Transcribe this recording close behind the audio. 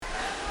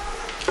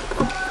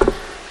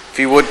If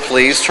you would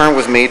please turn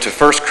with me to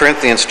 1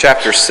 Corinthians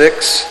chapter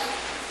 6.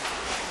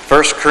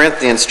 1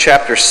 Corinthians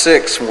chapter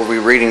 6, we'll be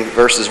reading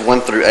verses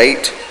 1 through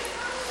 8.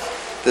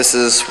 This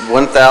is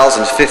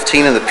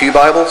 1015 in the Pew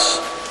Bibles.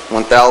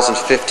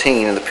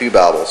 1015 in the Pew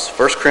Bibles.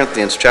 1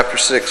 Corinthians chapter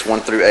 6, 1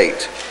 through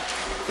 8.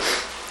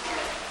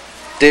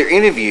 Dare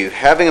any of you,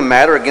 having a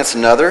matter against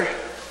another,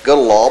 go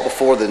to law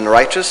before the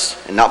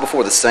righteous and not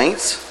before the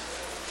saints?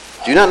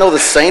 Do you not know the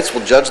saints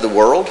will judge the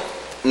world?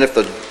 And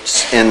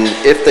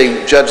if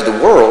they judge the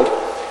world,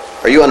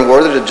 are you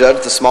unworthy to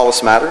judge the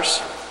smallest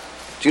matters?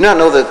 Do you not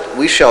know that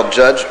we shall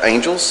judge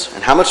angels,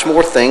 and how much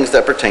more things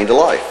that pertain to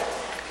life?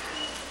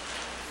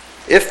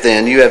 If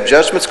then you have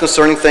judgments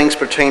concerning things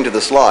pertaining to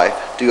this life,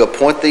 do you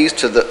appoint these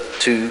to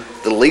the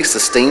least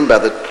esteemed by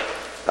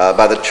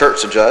the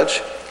church to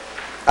judge?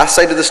 I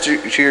say to this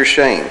to your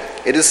shame,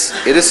 it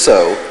is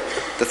so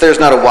that there is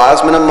not a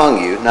wise man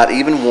among you, not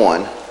even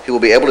one, who will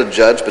be able to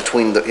judge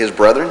between his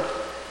brethren.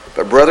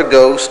 But brother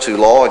goes to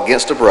law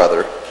against a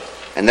brother,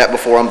 and that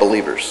before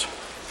unbelievers.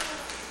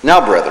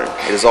 Now, brethren,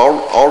 it is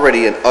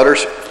already an utter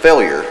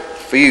failure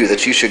for you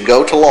that you should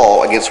go to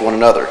law against one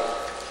another.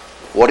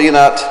 Why do you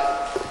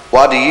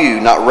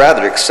not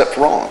rather accept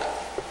wrong?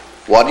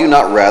 Why do you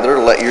not rather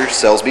let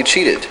yourselves be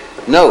cheated?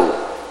 No,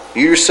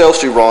 you yourselves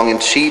do wrong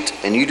and cheat,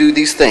 and you do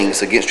these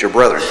things against your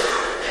brethren.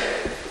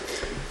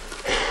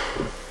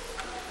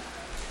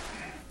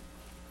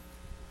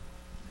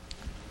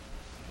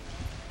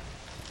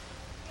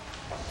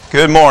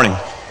 Good morning.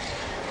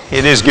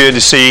 It is good to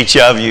see each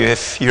of you.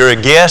 If you're a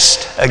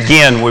guest,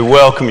 again, we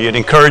welcome you. It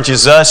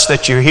encourages us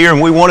that you're here,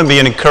 and we want to be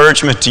an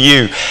encouragement to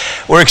you.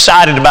 We're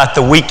excited about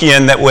the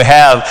weekend that we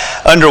have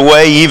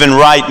underway even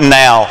right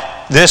now.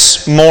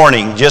 This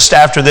morning, just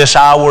after this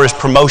hour, is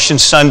Promotion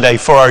Sunday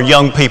for our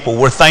young people.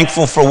 We're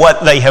thankful for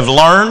what they have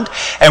learned,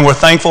 and we're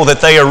thankful that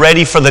they are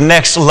ready for the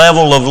next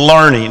level of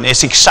learning.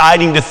 It's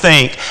exciting to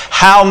think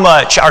how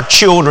much our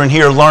children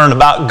here learn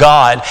about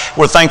God.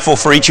 We're thankful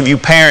for each of you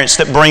parents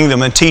that bring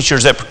them and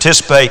teachers that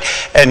participate,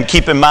 and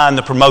keep in mind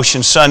the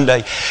Promotion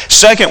Sunday.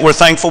 Second, we're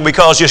thankful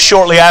because just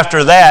shortly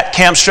after that,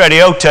 Camp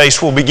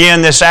Stratiotes will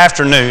begin this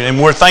afternoon, and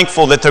we're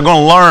thankful that they're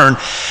going to learn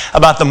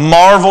about the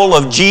marvel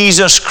of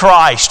Jesus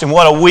Christ and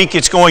what a week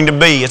it's going to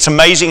be. It's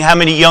amazing how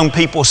many young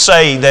people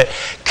say that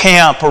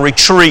camp or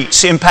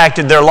retreats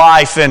impacted their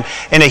life in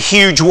a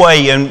huge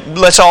way, and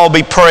let's all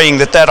be praying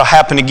that that'll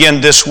happen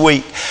again this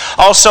week.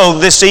 Also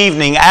this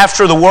evening,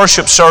 after the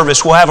worship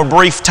service, we'll have a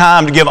brief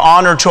time to give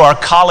honor to our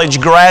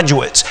college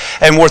graduates,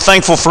 and we're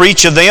thankful for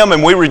each of them,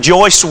 and we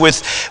rejoice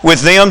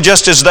with them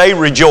just as they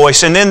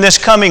rejoice. And then this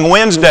coming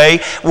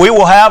Wednesday, we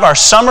will have our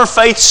Summer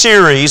Faith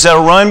series that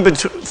will run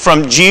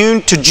from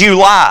June to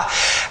July,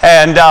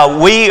 and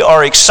we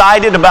are excited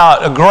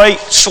about a great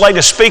slate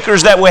of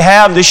speakers that we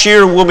have this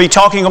year. We'll be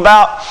talking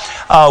about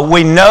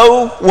we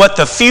know what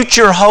the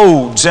future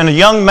holds, and a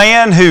young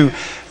man who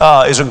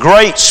is a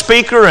great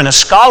speaker and a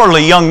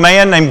scholarly young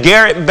man named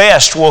Garrett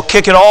Best will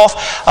kick it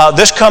off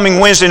this coming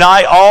Wednesday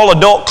night. All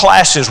adult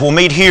classes will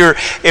meet here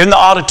in the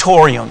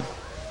auditorium.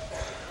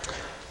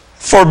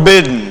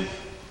 Forbidden.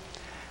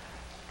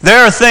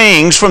 There are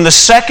things from the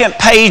second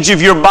page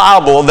of your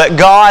Bible that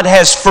God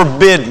has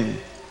forbidden.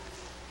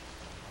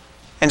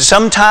 And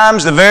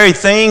sometimes the very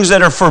things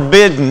that are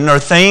forbidden are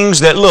things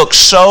that look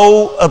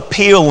so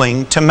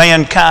appealing to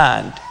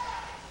mankind.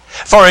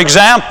 For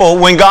example,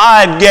 when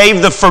God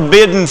gave the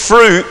forbidden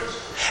fruit,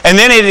 and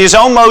then it is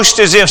almost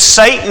as if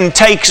Satan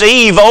takes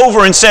Eve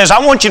over and says,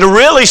 I want you to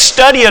really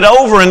study it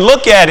over and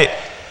look at it.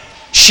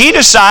 She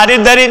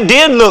decided that it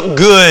did look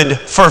good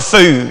for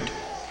food.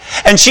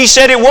 And she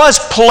said it was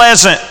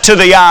pleasant to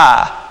the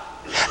eye.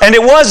 And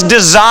it was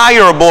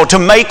desirable to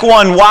make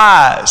one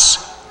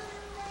wise.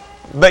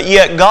 But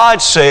yet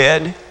God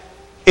said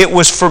it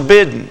was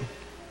forbidden.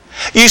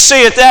 You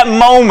see, at that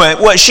moment,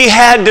 what she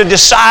had to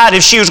decide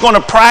if she was going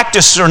to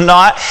practice or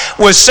not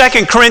was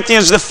 2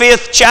 Corinthians, the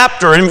 5th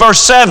chapter, in verse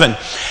 7. It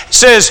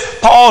says,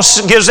 Paul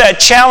gives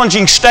that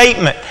challenging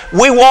statement,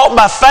 we walk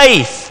by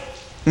faith,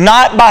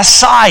 not by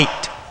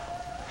sight.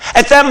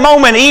 At that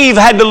moment, Eve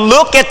had to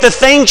look at the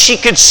thing she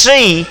could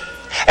see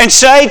and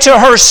say to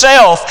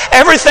herself,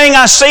 everything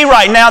I see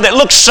right now that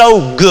looks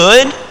so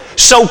good,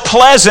 so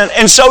pleasant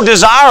and so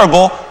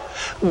desirable,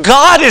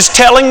 God is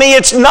telling me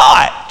it's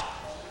not.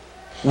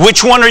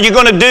 Which one are you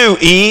going to do,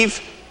 Eve?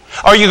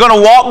 Are you going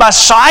to walk by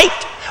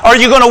sight? Or are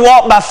you going to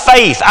walk by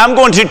faith? I'm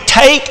going to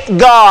take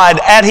God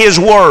at His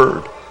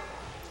word.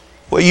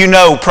 Well, you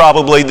know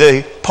probably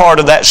the part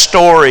of that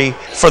story.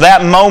 For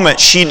that moment,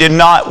 she did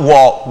not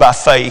walk by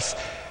faith.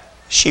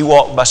 She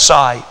walked by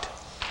sight.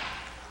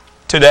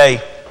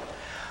 Today,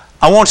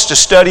 I want us to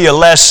study a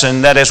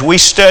lesson that as we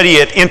study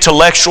it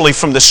intellectually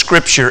from the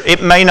Scripture,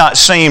 it may not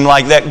seem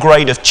like that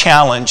great of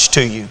challenge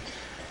to you.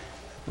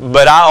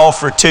 But I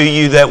offer to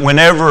you that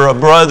whenever a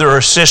brother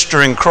or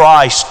sister in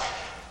Christ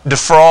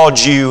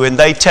defrauds you and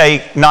they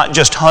take not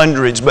just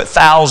hundreds but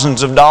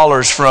thousands of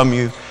dollars from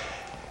you,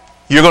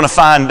 you're going to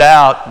find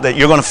out that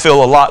you're going to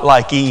feel a lot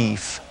like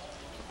Eve.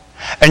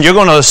 And you're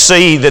going to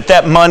see that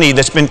that money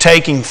that's been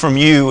taken from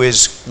you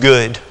is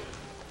good.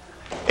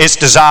 it's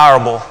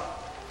desirable,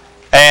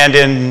 and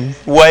in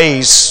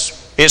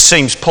ways it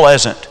seems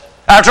pleasant.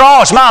 After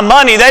all, it's my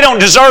money. They don't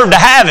deserve to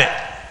have it.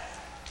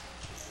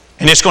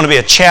 And it's going to be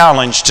a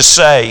challenge to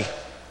say,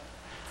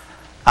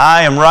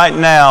 I am right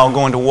now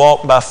going to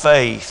walk by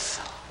faith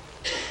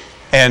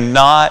and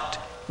not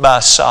by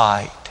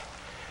sight.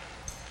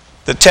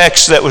 The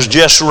text that was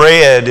just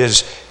read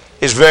is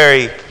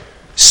very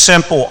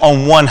simple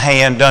on one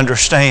hand to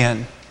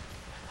understand,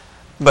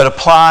 but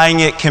applying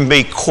it can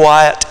be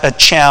quite a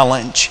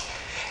challenge.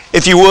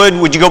 If you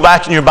would you go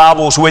back in your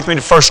Bibles with me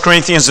to 1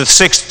 Corinthians, the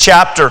 6th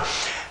chapter,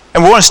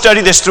 and we're going to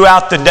study this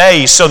throughout the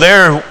day, so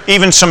there are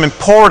even some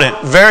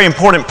very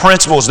important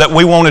principles that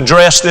we won't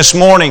address this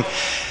morning.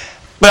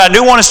 But I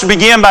do want us to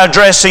begin by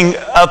addressing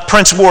a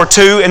principle or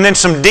two and then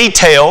some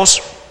details.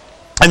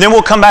 And then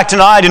we'll come back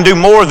tonight and do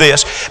more of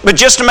this. But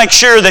just to make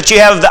sure that you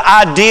have the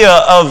idea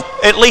of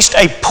at least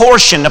a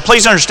portion. Now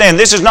please understand,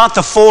 this is not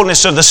the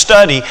fullness of the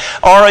study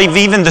or of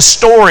even the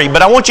story.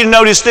 But I want you to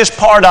notice this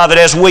part of it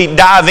as we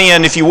dive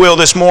in, if you will,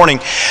 this morning.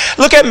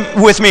 Look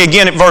with me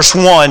again at verse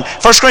 1. 1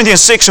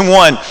 Corinthians 6 and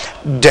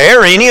 1.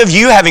 Dare any of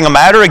you, having a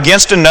matter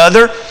against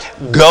another,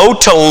 go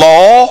to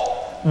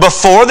law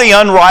before the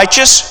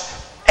unrighteous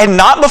and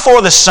not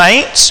before the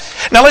saints?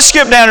 Now let's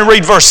skip down and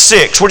read verse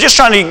 6. We're just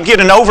trying to get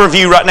an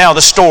overview right now of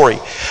the story.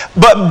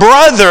 But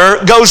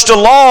brother goes to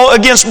law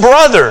against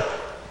brother,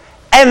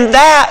 and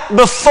that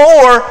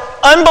before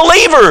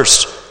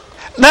unbelievers.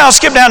 Now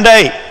skip down to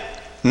 8.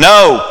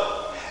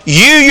 No,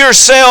 you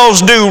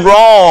yourselves do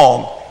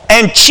wrong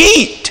and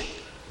cheat,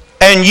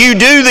 and you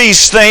do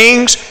these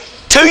things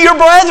to your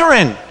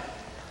brethren.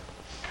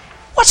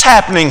 What's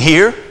happening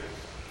here?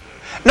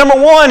 Number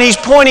one, he's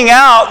pointing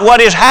out what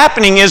is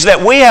happening is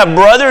that we have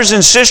brothers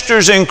and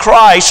sisters in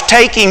Christ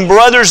taking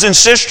brothers and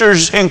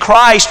sisters in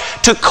Christ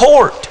to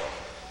court.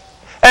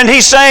 And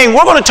he's saying,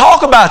 we're going to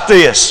talk about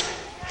this.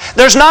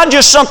 There's not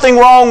just something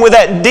wrong with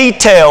that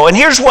detail. And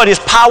here's what is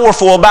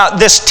powerful about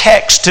this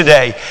text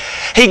today.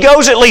 He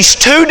goes at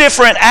least two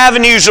different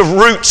avenues of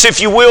routes,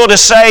 if you will, to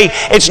say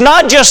it's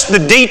not just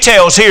the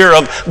details here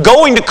of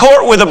going to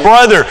court with a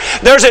brother.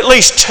 There's at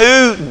least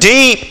two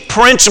deep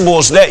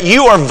principles that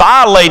you are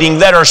violating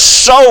that are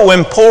so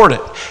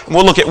important. And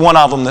we'll look at one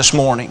of them this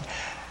morning.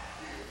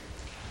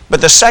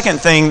 But the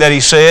second thing that he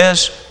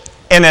says,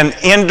 in an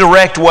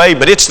indirect way,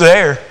 but it's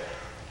there,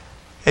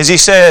 is he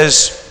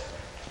says,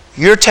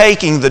 you're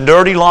taking the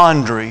dirty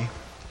laundry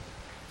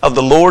of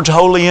the Lord's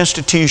holy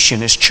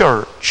institution, His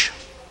church,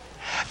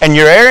 and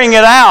you're airing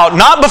it out,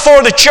 not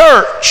before the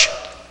church.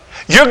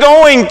 You're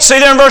going, see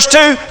there in verse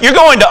 2, you're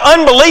going to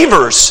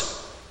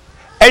unbelievers,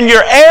 and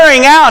you're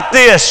airing out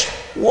this.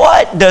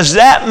 What does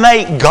that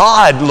make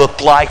God look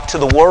like to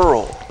the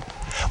world?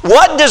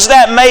 What does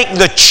that make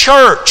the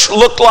church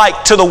look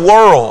like to the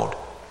world?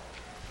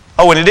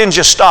 Oh, and it didn't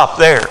just stop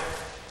there.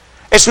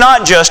 It's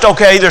not just,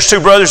 okay, there's two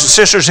brothers and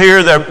sisters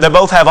here, they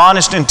both have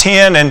honest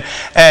intent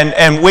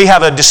and we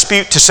have a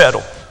dispute to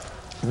settle.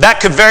 That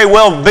could very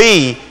well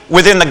be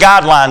within the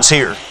guidelines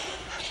here.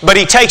 But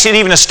he takes it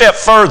even a step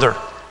further.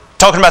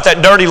 Talking about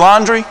that dirty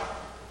laundry,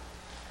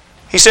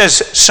 he says,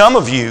 some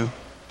of you,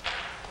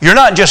 you're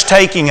not just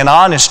taking an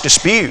honest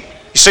dispute.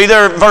 You see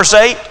there in verse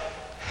 8?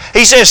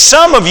 He says,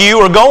 some of you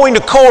are going to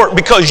court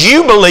because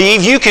you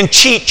believe you can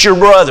cheat your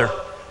brother.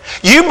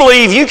 You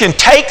believe you can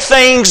take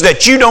things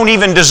that you don't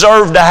even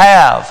deserve to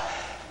have.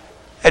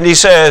 And he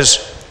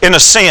says, in a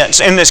sense,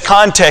 in this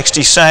context,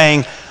 he's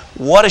saying,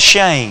 what a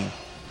shame.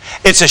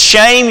 It's a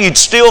shame you'd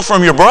steal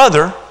from your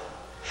brother.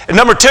 And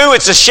number two,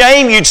 it's a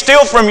shame you'd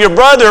steal from your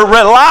brother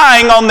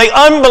relying on the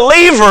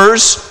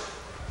unbelievers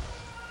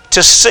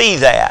to see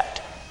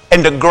that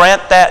and to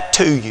grant that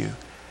to you.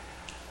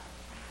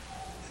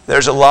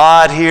 There's a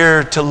lot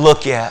here to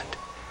look at.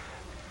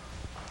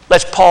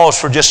 Let's pause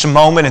for just a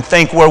moment and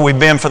think where we've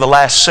been for the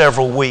last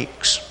several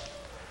weeks.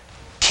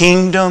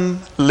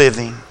 Kingdom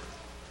living.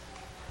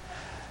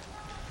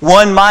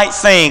 One might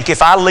think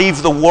if I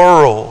leave the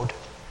world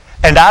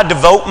and I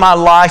devote my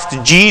life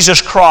to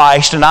Jesus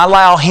Christ and I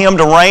allow Him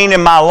to reign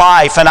in my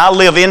life and I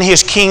live in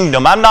His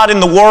kingdom, I'm not in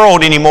the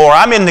world anymore,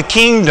 I'm in the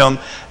kingdom,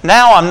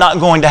 now I'm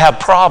not going to have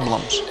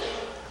problems.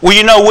 Well,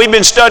 you know, we've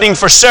been studying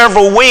for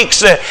several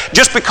weeks that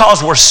just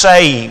because we're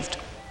saved,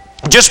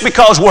 just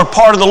because we're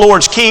part of the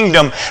Lord's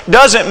kingdom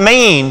doesn't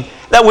mean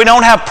that we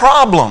don't have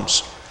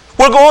problems.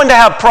 We're going to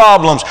have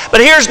problems.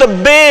 But here's the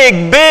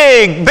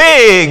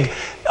big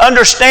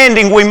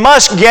understanding we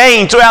must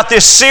gain throughout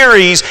this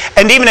series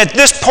and even at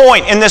this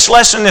point in this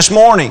lesson this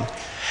morning.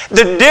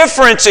 The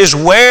difference is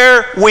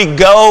where we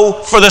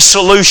go for the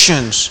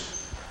solutions.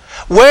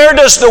 Where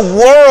does the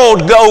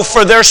world go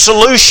for their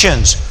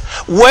solutions?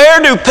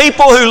 Where do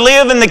people who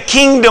live in the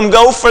kingdom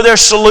go for their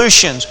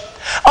solutions?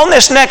 On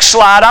this next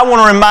slide, I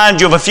want to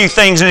remind you of a few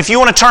things. And if you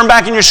want to turn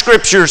back in your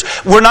scriptures,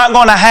 we're not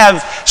going to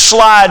have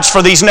slides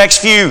for these next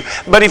few.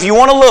 But if you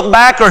want to look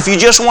back or if you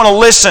just want to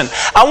listen,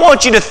 I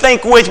want you to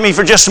think with me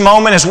for just a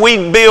moment as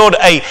we build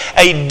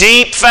a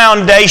deep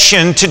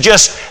foundation to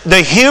just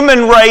the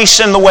human race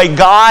and the way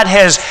God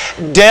has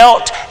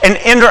dealt and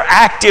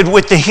interacted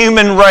with the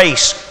human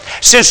race.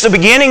 Since the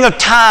beginning of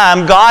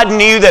time, God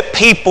knew that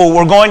people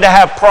were going to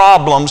have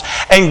problems,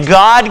 and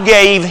God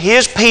gave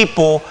His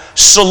people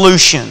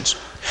solutions.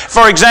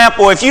 For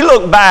example, if you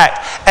look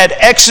back at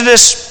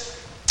Exodus,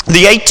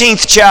 the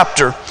 18th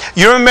chapter,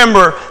 you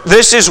remember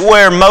this is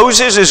where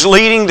Moses is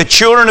leading the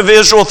children of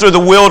Israel through the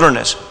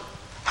wilderness.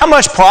 How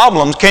much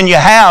problems can you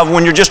have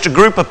when you're just a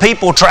group of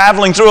people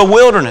traveling through a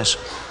wilderness?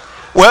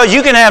 Well,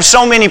 you can have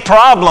so many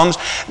problems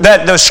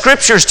that the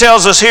Scriptures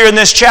tells us here in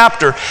this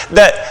chapter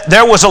that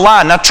there was a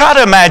line. Now try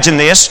to imagine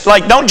this.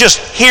 Like, don't just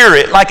hear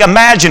it, like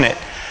imagine it.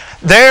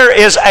 There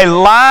is a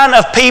line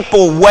of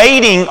people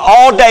waiting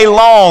all day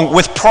long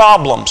with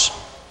problems.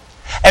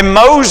 And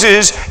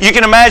Moses, you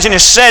can imagine,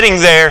 is sitting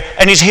there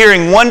and he's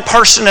hearing one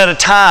person at a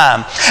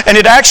time. And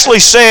it actually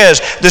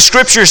says, the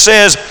Scripture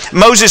says,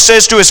 Moses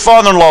says to his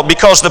father-in-law,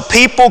 because the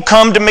people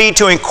come to me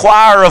to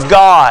inquire of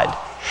God.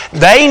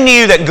 They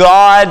knew that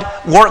God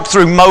worked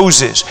through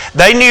Moses.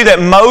 They knew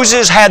that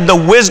Moses had the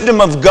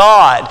wisdom of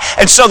God.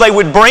 And so they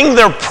would bring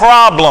their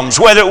problems,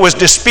 whether it was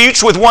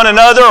disputes with one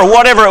another or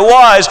whatever it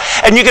was.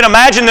 And you can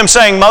imagine them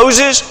saying,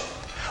 Moses,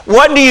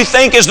 what do you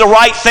think is the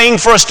right thing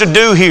for us to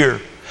do here?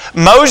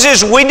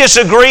 Moses, we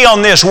disagree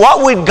on this.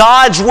 What would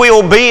God's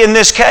will be in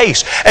this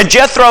case? And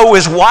Jethro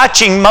is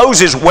watching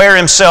Moses wear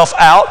himself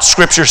out,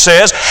 Scripture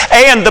says,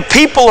 and the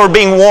people are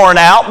being worn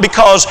out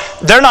because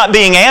they're not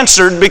being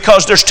answered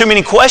because there's too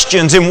many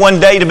questions in one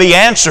day to be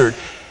answered.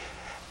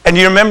 And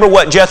you remember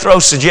what Jethro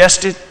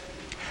suggested?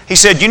 He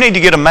said, you need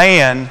to get a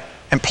man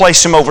and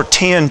place him over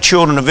 10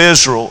 children of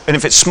Israel. And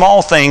if it's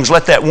small things,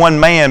 let that one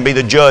man be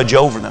the judge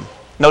over them.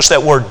 Notice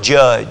that word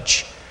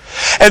judge.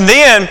 And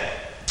then,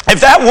 if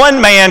that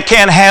one man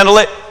can't handle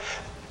it,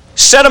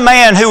 set a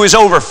man who is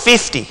over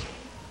 50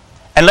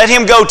 and let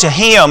him go to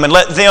him and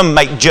let them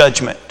make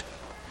judgment.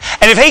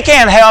 And if he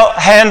can't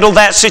handle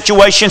that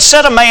situation,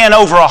 set a man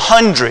over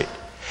 100.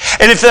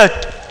 And if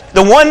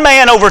the one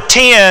man over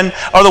 10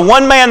 or the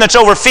one man that's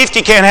over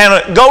 50 can't handle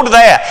it, go to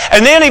that.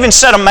 And then even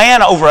set a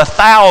man over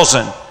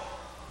 1,000.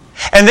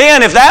 And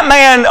then if that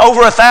man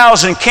over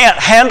 1,000 can't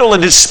handle a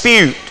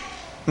dispute,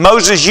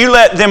 Moses, you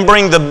let them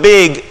bring the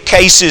big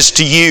cases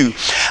to you.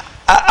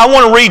 I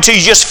want to read to you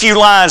just a few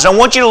lines. I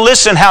want you to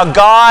listen how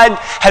God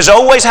has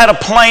always had a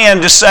plan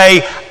to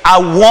say, I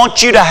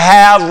want you to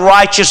have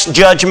righteous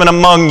judgment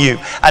among you.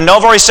 I know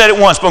I've already said it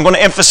once, but I'm going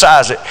to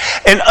emphasize it.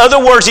 In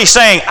other words, He's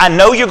saying, I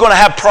know you're going to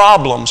have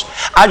problems.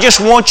 I just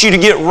want you to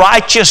get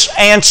righteous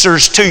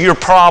answers to your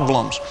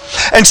problems.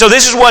 And so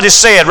this is what is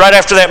said right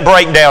after that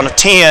breakdown of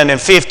 10 and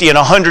 50 and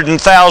 100 and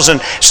 1,000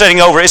 setting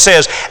over. It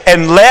says,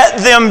 and let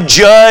them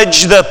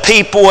judge the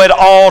people at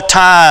all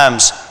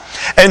times.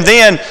 And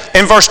then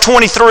in verse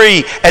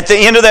 23, at the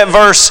end of that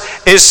verse,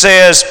 it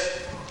says,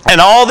 and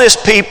all this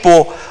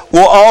people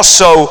will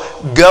also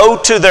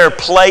go to their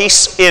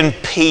place in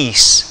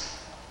peace.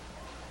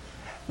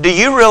 Do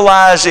you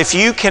realize if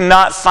you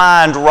cannot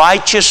find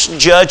righteous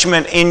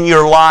judgment in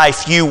your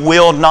life, you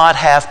will not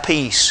have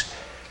peace?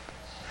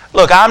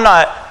 Look, I'm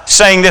not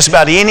saying this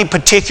about any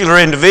particular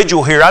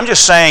individual here. I'm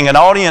just saying an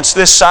audience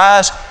this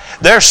size,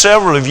 there are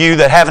several of you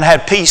that haven't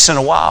had peace in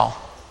a while.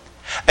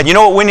 And you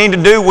know what we need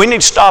to do? We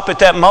need to stop at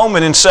that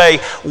moment and say,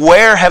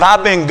 where have I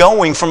been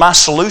going for my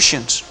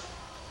solutions?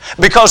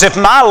 Because if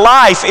my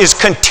life is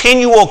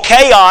continual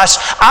chaos,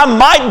 I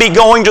might be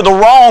going to the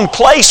wrong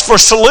place for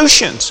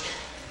solutions.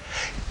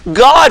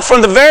 God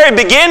from the very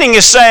beginning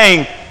is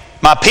saying,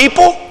 my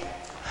people,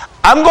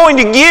 I'm going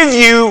to give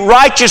you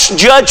righteous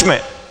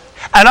judgment.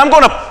 And I'm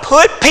going to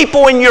put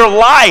people in your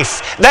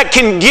life that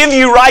can give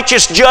you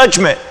righteous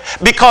judgment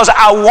because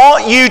I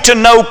want you to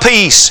know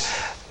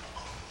peace.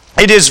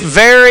 It is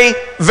very,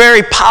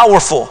 very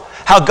powerful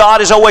how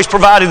God has always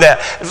provided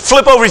that.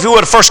 Flip over, if you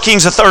would, to 1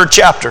 Kings, the 3rd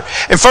chapter.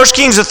 In 1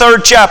 Kings, the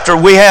 3rd chapter,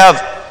 we have,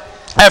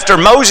 after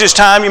Moses'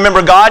 time, you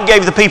remember God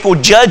gave the people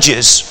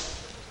judges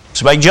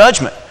to make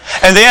judgment.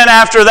 And then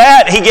after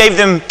that, He gave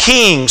them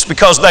kings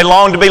because they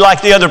longed to be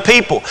like the other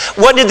people.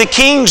 What did the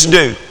kings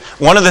do?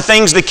 One of the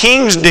things the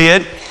kings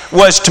did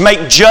was to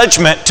make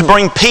judgment to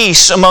bring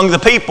peace among the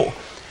people.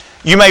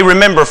 You may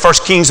remember 1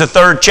 Kings, the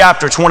 3rd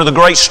chapter. It's one of the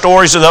great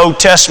stories of the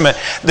Old Testament.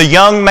 The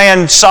young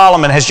man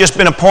Solomon has just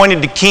been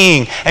appointed to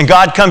king, and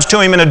God comes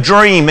to him in a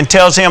dream and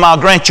tells him, I'll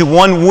grant you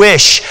one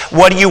wish.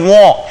 What do you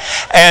want?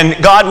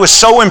 And God was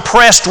so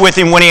impressed with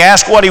him when he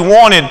asked what he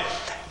wanted.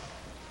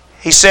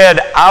 He said,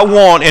 I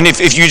want, and if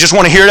you just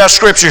want to hear it out of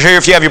Scripture here,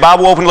 if you have your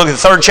Bible open, look at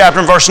the 3rd chapter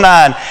and verse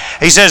 9.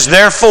 He says,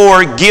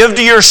 therefore, give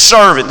to your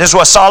servant, this is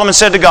what Solomon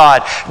said to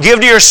God, give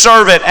to your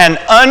servant an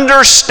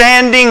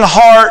understanding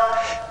heart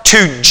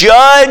to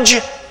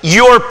judge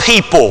your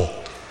people,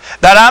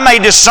 that I may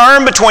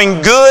discern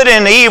between good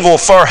and evil.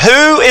 For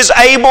who is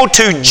able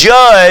to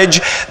judge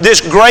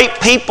this great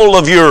people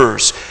of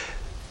yours?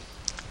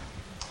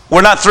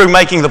 We're not through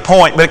making the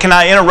point, but can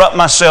I interrupt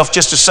myself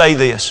just to say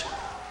this?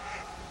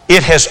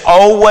 It has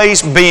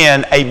always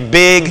been a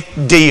big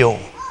deal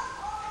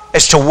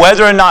as to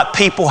whether or not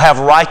people have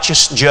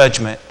righteous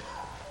judgment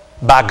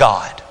by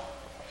God.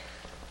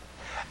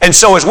 And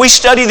so as we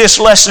study this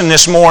lesson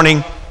this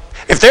morning,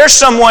 If there's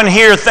someone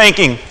here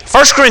thinking,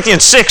 1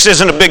 Corinthians 6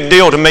 isn't a big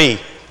deal to me,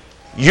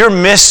 you're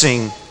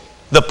missing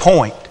the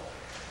point.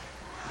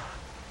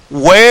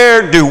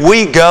 Where do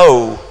we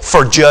go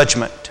for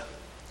judgment?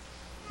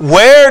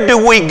 Where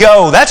do we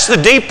go? That's the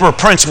deeper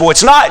principle.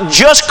 It's not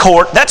just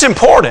court, that's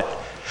important.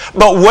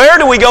 But where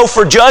do we go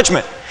for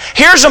judgment?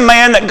 Here's a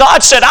man that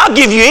God said, I'll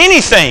give you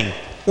anything.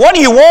 What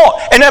do you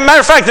want? And as a matter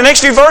of fact, the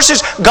next few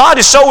verses, God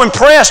is so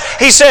impressed.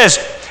 He says,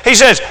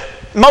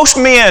 most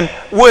men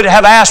would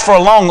have asked for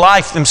a long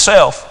life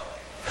themselves,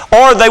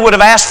 or they would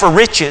have asked for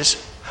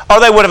riches,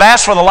 or they would have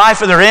asked for the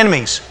life of their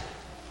enemies.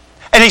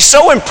 And he's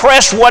so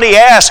impressed what he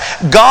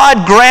asked,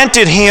 God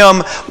granted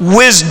him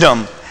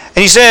wisdom. And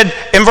he said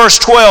in verse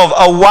 12,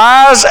 a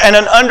wise and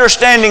an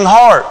understanding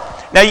heart.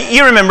 Now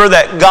you remember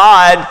that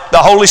God, the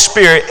Holy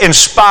Spirit,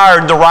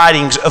 inspired the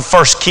writings of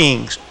 1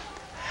 Kings.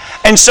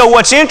 And so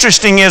what's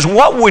interesting is,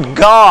 what would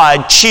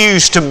God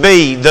choose to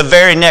be the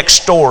very next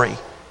story?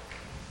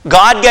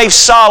 God gave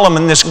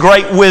Solomon this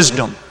great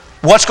wisdom.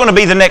 What's going to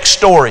be the next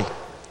story?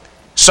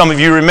 Some of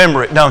you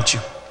remember it, don't you?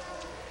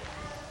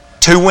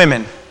 2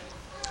 women,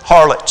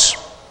 harlots,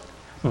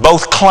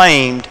 both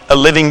claimed a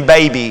living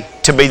baby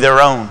to be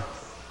their own.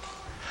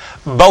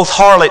 Both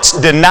harlots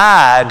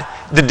denied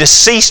the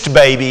deceased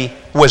baby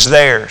was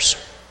theirs.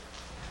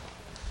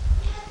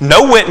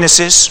 No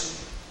witnesses.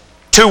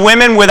 2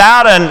 women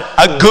without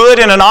a good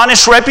and an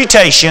honest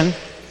reputation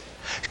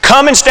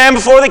come and stand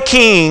before the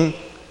king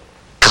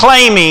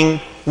claiming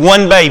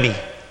one baby.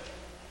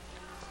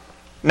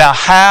 Now,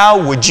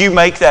 how would you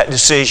make that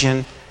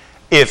decision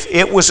if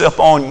it was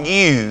upon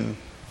you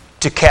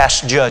to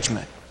cast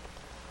judgment?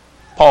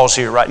 Pause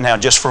here right now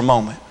just for a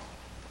moment.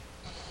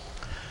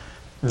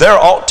 There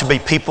ought to be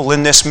people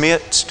in this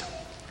midst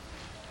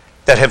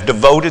that have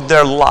devoted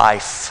their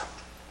life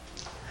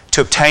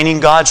to obtaining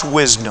God's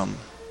wisdom,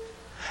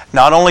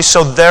 not only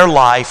so their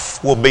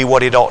life will be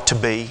what it ought to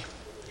be,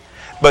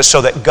 but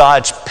so that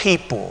God's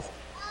people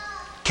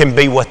can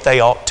be what they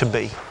ought to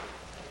be.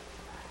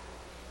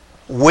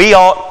 We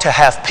ought to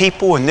have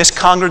people in this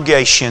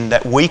congregation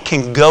that we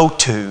can go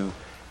to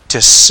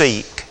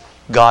seek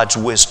God's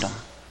wisdom.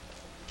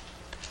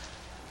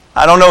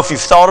 I don't know if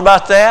you've thought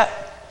about that,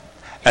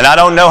 and I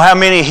don't know how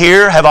many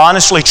here have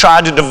honestly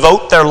tried to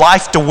devote their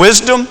life to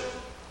wisdom,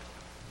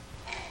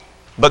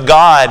 but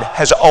God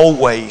has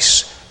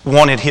always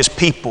wanted His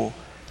people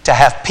to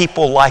have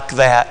people like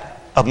that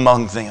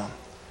among them.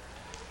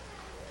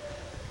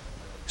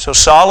 So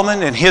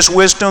Solomon, in his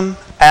wisdom,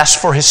 asked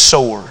for his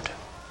sword.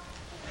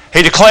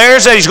 He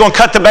declares that he's going to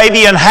cut the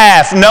baby in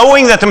half,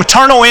 knowing that the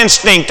maternal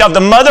instinct of the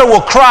mother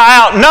will cry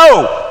out,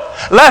 no!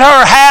 Let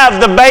her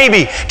have the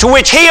baby, to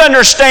which he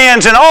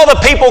understands, and all the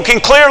people can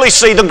clearly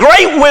see the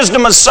great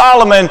wisdom of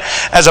Solomon.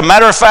 As a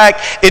matter of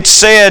fact, it's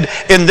said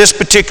in this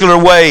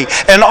particular way,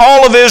 and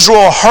all of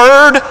Israel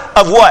heard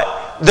of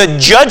what? The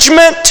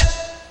judgment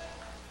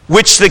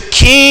which the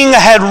king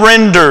had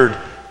rendered.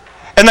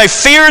 And they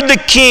feared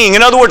the king.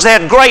 In other words, they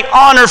had great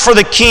honor for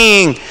the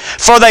king,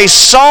 for they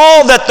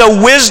saw that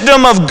the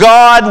wisdom of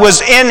God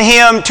was in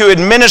him to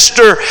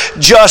administer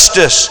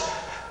justice.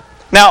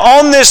 Now,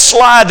 on this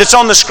slide that's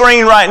on the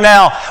screen right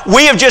now,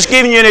 we have just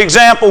given you an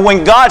example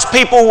when God's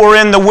people were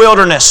in the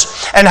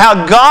wilderness and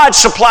how God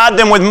supplied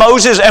them with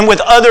Moses and with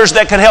others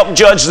that could help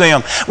judge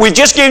them. We've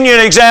just given you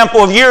an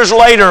example of years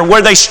later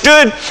where they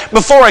stood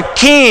before a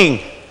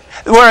king,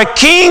 where a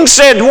king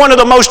said, one of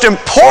the most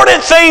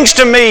important things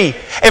to me,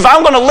 if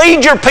I'm going to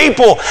lead your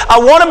people, I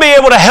want to be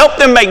able to help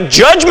them make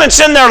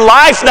judgments in their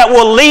life that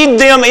will lead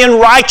them in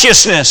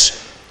righteousness.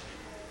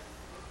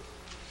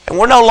 And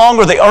we're no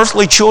longer the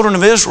earthly children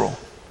of Israel.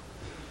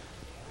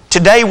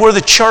 Today we're the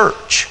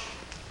church.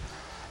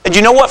 And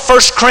you know what 1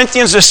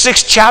 Corinthians the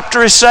 6th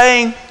chapter is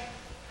saying?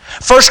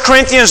 1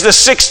 Corinthians the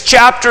 6th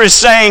chapter is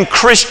saying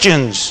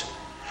Christians,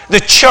 the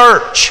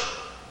church.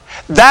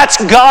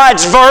 That's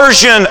God's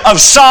version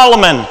of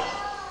Solomon.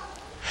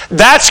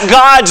 That's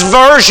God's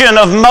version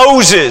of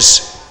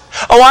Moses.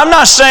 Oh, I'm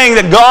not saying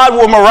that God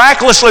will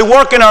miraculously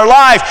work in our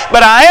life,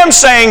 but I am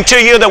saying to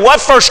you that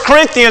what 1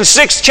 Corinthians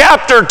 6th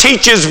chapter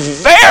teaches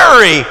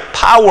very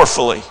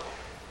powerfully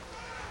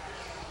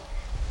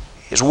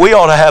is we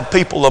ought to have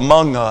people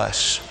among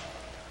us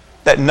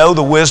that know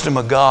the wisdom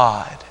of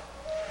God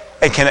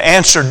and can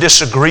answer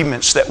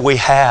disagreements that we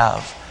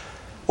have,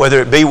 whether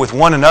it be with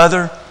one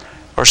another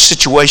or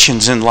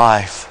situations in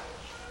life.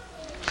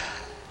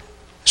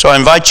 So I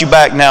invite you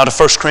back now to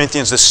 1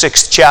 Corinthians the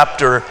 6th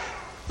chapter.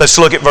 Let's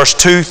look at verse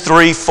 2,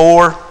 3,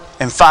 4,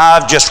 and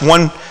 5, just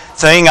one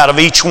thing out of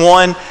each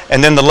one,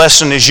 and then the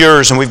lesson is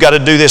yours, and we've got to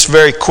do this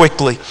very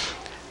quickly.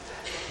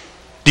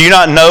 Do you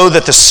not know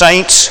that the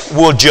saints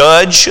will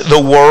judge the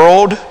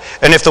world?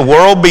 And if the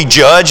world be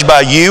judged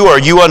by you, are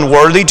you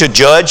unworthy to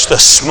judge the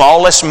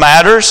smallest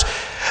matters?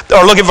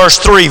 Or look at verse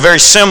 3, very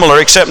similar,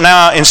 except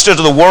now instead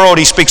of the world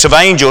he speaks of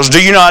angels.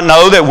 Do you not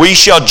know that we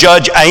shall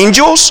judge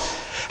angels?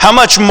 How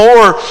much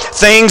more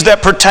things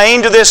that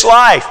pertain to this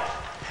life?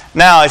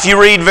 Now, if you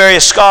read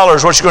various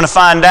scholars, what you're going to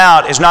find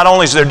out is not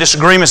only is there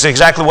disagreements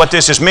exactly what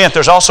this is meant,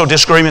 there's also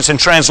disagreements in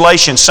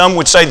translation. Some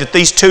would say that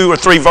these 2 or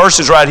 3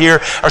 verses right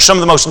here are some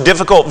of the most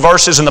difficult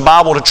verses in the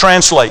Bible to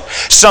translate.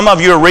 Some of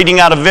you are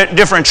reading out of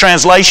different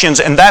translations,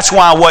 and that's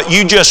why what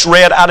you just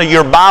read out of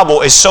your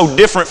Bible is so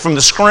different from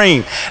the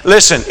screen.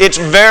 Listen, it's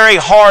very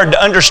hard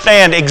to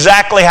understand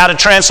exactly how to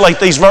translate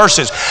these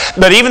verses.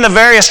 But even the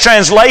various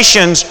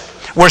translations,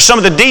 where some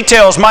of the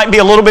details might be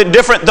a little bit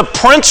different, the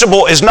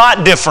principle is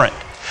not different.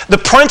 The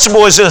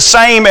principle is the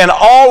same in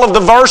all of the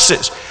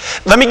verses.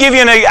 Let me give you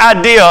an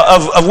idea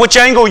of which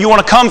angle you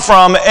want to come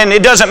from, and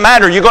it doesn't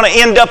matter. You're going to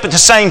end up at the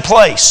same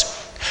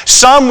place.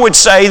 Some would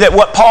say that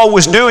what Paul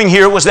was doing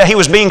here was that he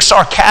was being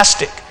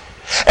sarcastic,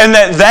 and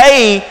that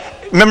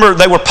remember,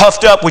 they were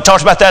puffed up. We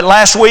talked about that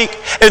last week.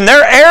 In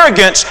their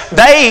arrogance,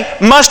 they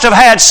must have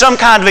had some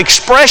kind of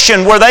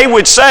expression where they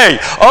would say,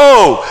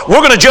 oh,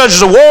 we're going to judge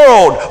the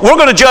world. We're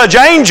going to judge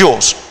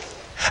angels.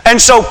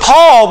 And so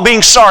Paul,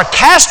 being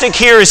sarcastic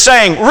here, is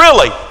saying,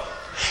 really,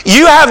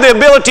 you have the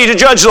ability to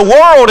judge the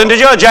world and to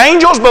judge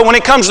angels, but when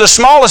it comes to the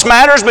smallest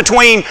matters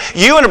between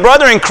you and a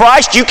brother in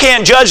Christ, you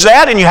can't judge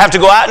that and you have to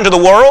go out into the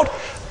world?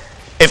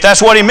 If that's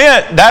what he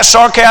meant, that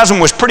sarcasm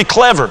was pretty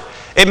clever.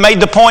 It made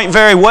the point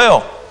very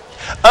well.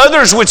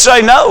 Others would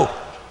say, no,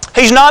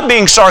 he's not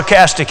being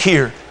sarcastic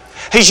here.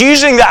 He's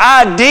using the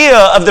idea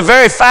of the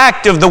very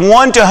fact of the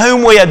one to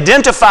whom we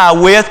identify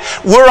with,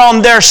 we're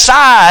on their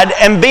side,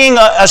 and being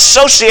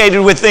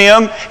associated with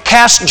them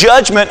casts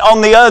judgment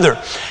on the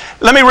other.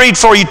 Let me read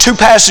for you 2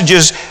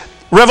 passages.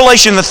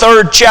 Revelation, the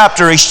 3rd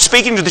chapter, he's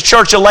speaking to the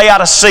church of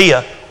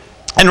Laodicea.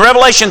 In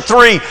Revelation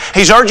 3,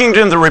 he's urging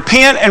them to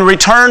repent and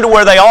return to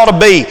where they ought to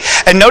be.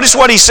 And notice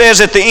what he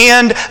says at the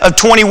end of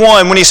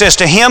 21 when he says,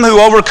 to him who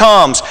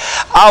overcomes,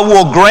 I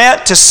will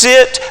grant to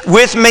sit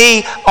with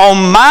me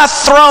on my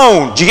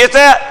throne. Did you get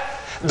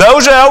that?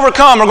 Those that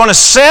overcome are going to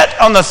sit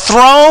on the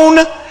throne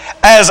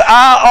as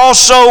I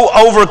also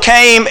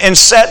overcame and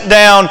sat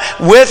down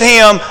with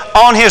him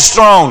on his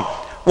throne.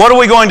 What are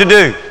we going to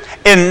do?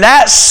 In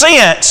that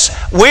sense,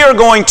 we are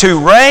going to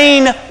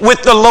reign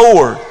with the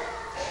Lord.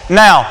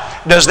 Now,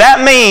 does that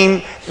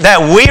mean that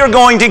we are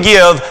going to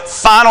give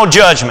final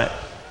judgment?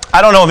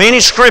 I don't know of any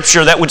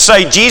scripture that would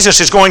say Jesus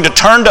is going to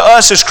turn to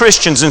us as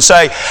Christians and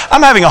say,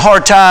 I'm having a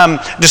hard time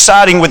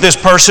deciding with this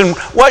person.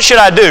 What should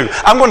I do?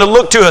 I'm going to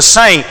look to a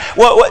saint.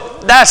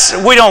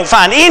 We don't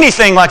find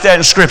anything like that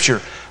in Scripture.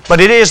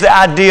 But it is the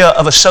idea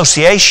of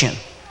association.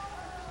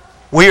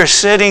 We are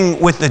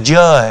sitting with the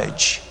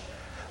judge.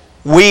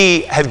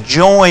 We have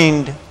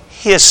joined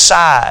his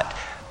side.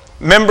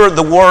 Remember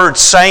the word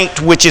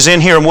saint, which is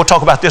in here, and we'll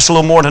talk about this a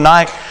little more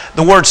tonight.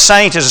 The word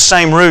saint is the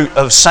same root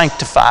of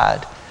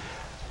sanctified.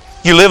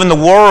 You live in the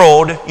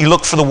world, you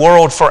look for the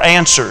world for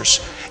answers.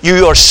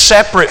 You are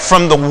separate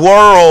from the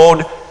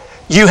world.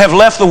 You have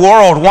left the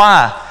world.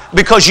 Why?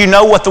 Because you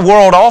know what the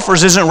world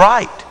offers isn't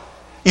right.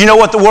 You know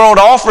what the world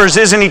offers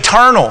isn't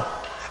eternal.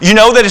 You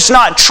know that it's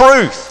not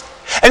truth.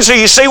 And so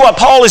you see what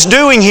Paul is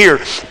doing here.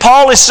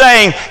 Paul is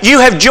saying, you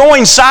have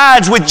joined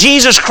sides with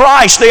Jesus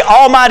Christ, the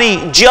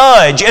Almighty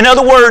Judge. In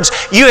other words,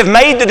 you have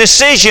made the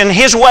decision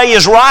His way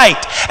is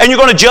right. And you're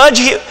going to judge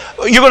Him,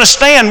 you're going to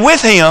stand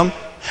with Him.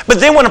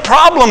 But then when a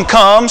problem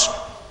comes,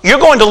 you're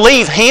going to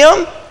leave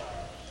Him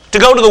to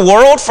go to the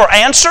world for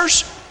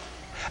answers?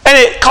 And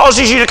it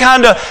causes you to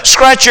kind of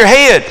scratch your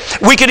head.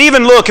 We could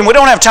even look, and we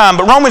don't have time,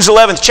 but Romans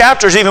 11th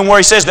chapter is even where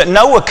he says that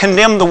Noah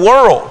condemned the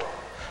world.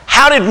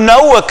 How did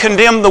Noah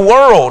condemn the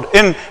world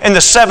in the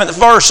 7th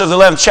verse of the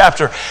 11th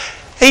chapter?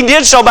 He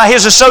did so by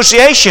his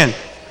association.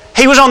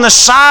 He was on the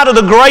side of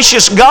the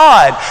gracious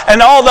God.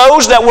 And all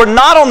those that were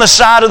not on the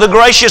side of the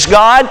gracious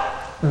God,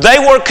 they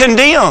were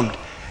condemned.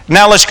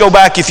 Now let's go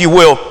back, if you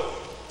will,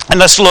 and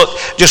let's look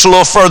just a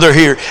little further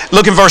here.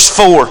 Look in verse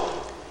 4.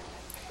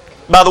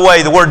 By the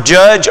way, the word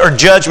judge or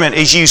judgment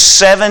is used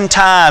 7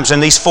 times in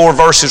these 4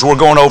 verses we're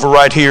going over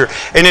right here.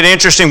 Isn't it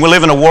interesting? We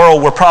live in a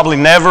world where probably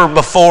never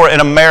before in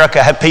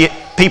America have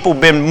people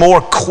been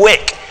more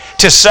quick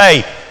to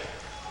say,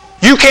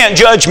 you can't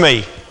judge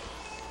me.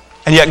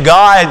 And yet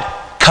God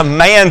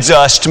commands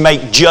us to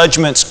make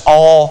judgments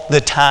all the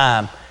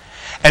time.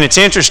 And it's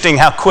interesting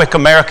how quick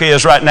America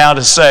is right now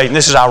to say, and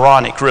this is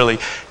ironic really,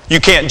 you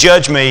can't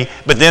judge me,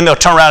 but then they'll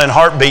turn around in a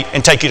heartbeat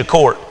and take you to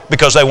court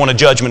because they want a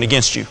judgment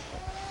against you.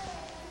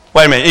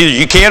 Wait a minute, either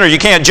you can or you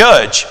can't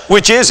judge.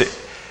 Which is it?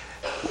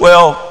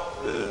 Well,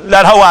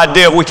 that whole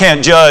idea of we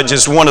can't judge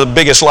is one of the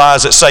biggest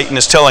lies that Satan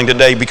is telling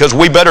today, because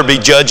we better be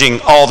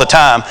judging all the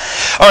time.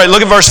 All right,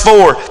 look at verse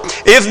 4.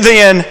 If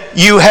then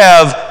you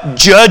have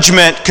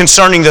judgment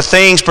concerning the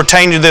things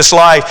pertaining to this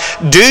life,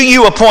 do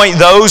you appoint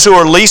those who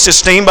are least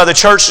esteemed by the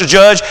church to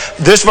judge?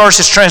 This verse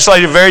is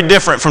translated very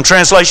different from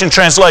translation to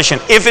translation.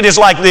 If it is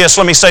like this,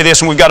 let me say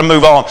this and we've got to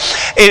move on.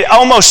 It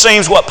almost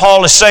seems what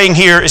Paul is saying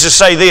here is to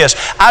say this: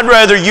 I'd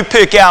rather you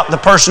pick out the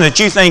person that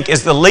you think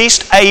is the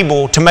least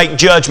able to make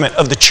judgment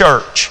of the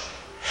church.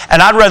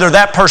 And I'd rather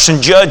that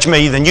person judge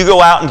me than you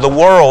go out into the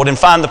world and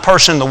find the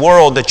person in the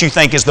world that you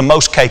think is the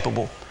most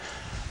capable.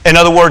 In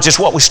other words, it's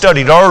what we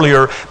studied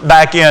earlier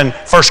back in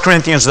 1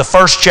 Corinthians, the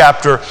first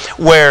chapter,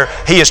 where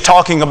he is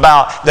talking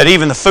about that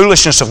even the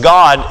foolishness of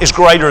God is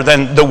greater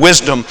than the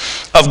wisdom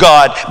of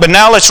God. But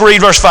now let's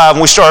read verse 5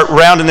 and we start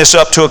rounding this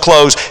up to a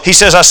close. He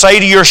says, I say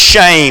to your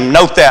shame,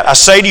 note that, I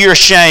say to your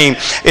shame,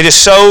 it is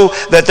so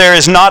that there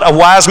is not a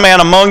wise man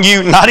among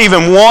you, not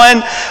even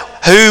one,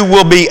 who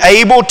will be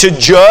able to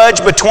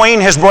judge between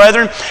his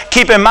brethren.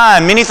 Keep in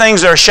mind, many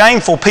things that are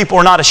shameful, people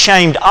are not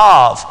ashamed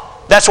of.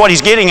 That's what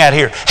he's getting at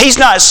here. He's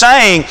not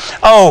saying,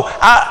 oh,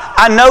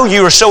 I know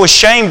you are so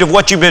ashamed of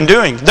what you've been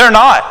doing. They're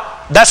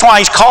not. That's why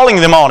he's calling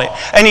them on it.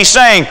 And he's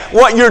saying,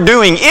 what you're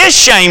doing is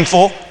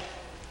shameful,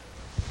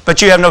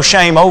 but you have no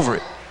shame over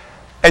it.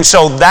 And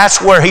so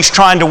that's where he's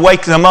trying to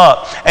wake them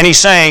up. And he's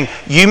saying,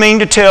 you mean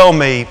to tell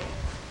me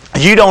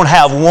you don't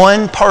have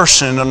one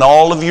person in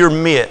all of your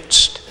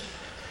midst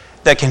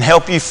that can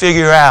help you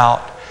figure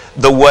out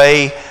the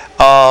way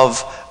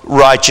of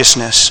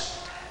righteousness?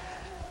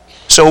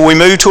 So we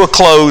move to a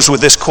close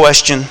with this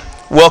question.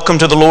 Welcome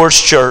to the Lord's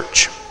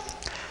church.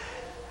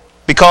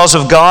 Because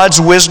of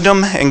God's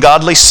wisdom and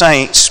godly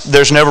saints,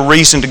 there's never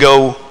reason to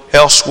go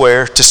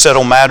elsewhere to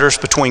settle matters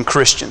between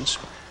Christians.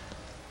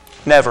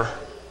 Never.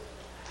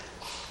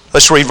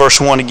 Let's read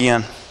verse 1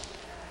 again.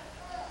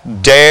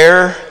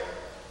 Dare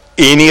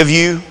any of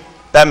you,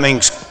 that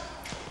means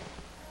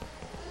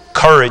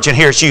courage, and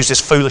here it's used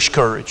as foolish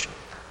courage.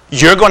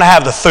 You're going to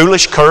have the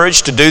foolish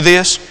courage to do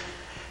this?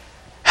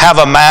 Have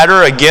a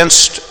matter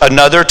against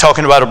another,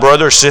 talking about a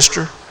brother or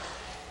sister,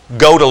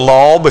 go to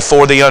law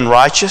before the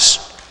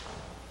unrighteous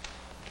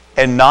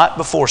and not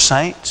before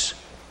saints?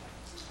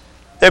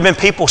 There have been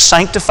people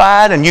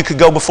sanctified and you could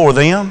go before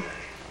them,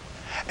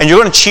 and you're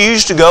going to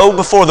choose to go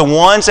before the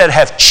ones that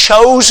have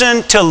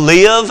chosen to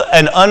live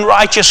an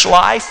unrighteous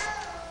life?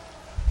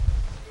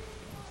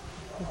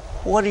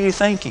 What are you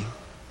thinking?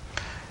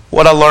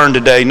 What I learned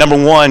today, number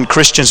one,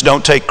 Christians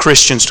don't take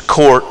Christians to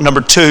court.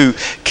 Number two,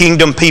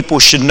 kingdom people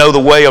should know the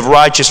way of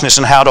righteousness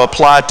and how to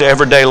apply it to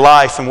everyday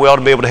life, and we ought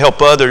to be able to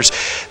help others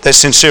that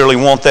sincerely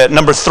want that.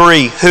 Number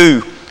three,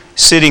 who,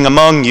 sitting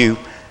among you,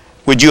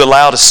 would you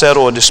allow to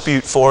settle a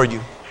dispute for you?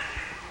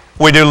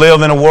 We do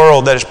live in a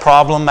world that is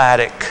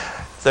problematic.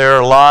 There are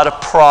a lot of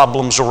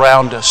problems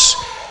around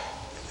us.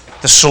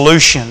 The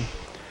solution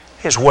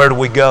is, where do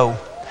we go?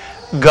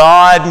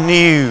 God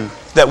knew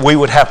that we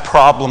would have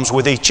problems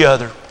with each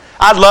other.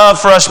 I'd love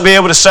for us to be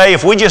able to say,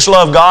 if we just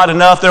love God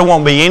enough, there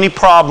won't be any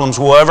problems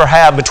we'll ever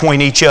have between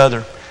each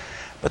other.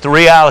 But the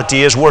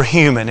reality is, we're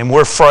human and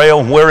we're frail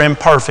and we're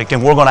imperfect,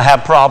 and we're going to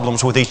have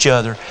problems with each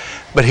other.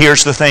 But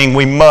here's the thing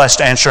we must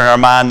answer in our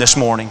mind this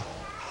morning.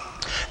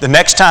 The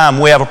next time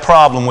we have a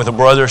problem with a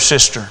brother or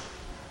sister,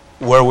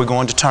 where are we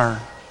going to turn?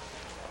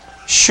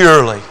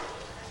 Surely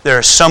there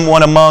is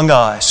someone among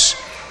us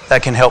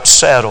that can help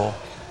settle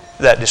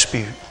that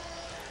dispute.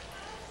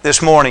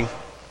 This morning,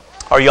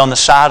 are you on the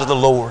side of the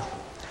Lord?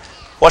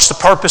 What's the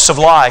purpose of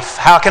life?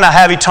 How can I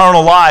have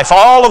eternal life?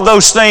 All of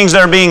those things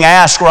that are being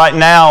asked right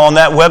now on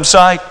that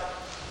website,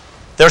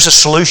 there's a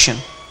solution.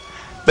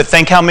 But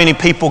think how many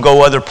people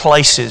go other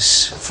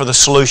places for the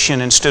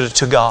solution instead of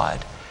to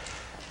God.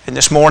 And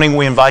this morning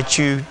we invite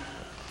you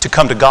to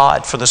come to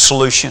God for the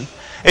solution.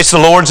 It's the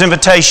Lord's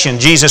invitation.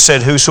 Jesus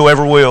said,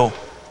 whosoever will,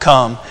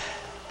 come.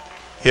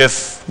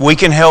 If we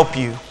can help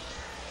you,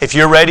 if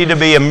you're ready to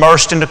be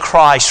immersed into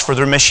Christ for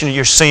the remission of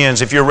your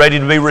sins, if you're ready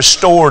to be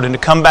restored and to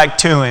come back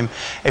to Him,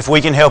 if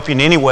we can help you in any way,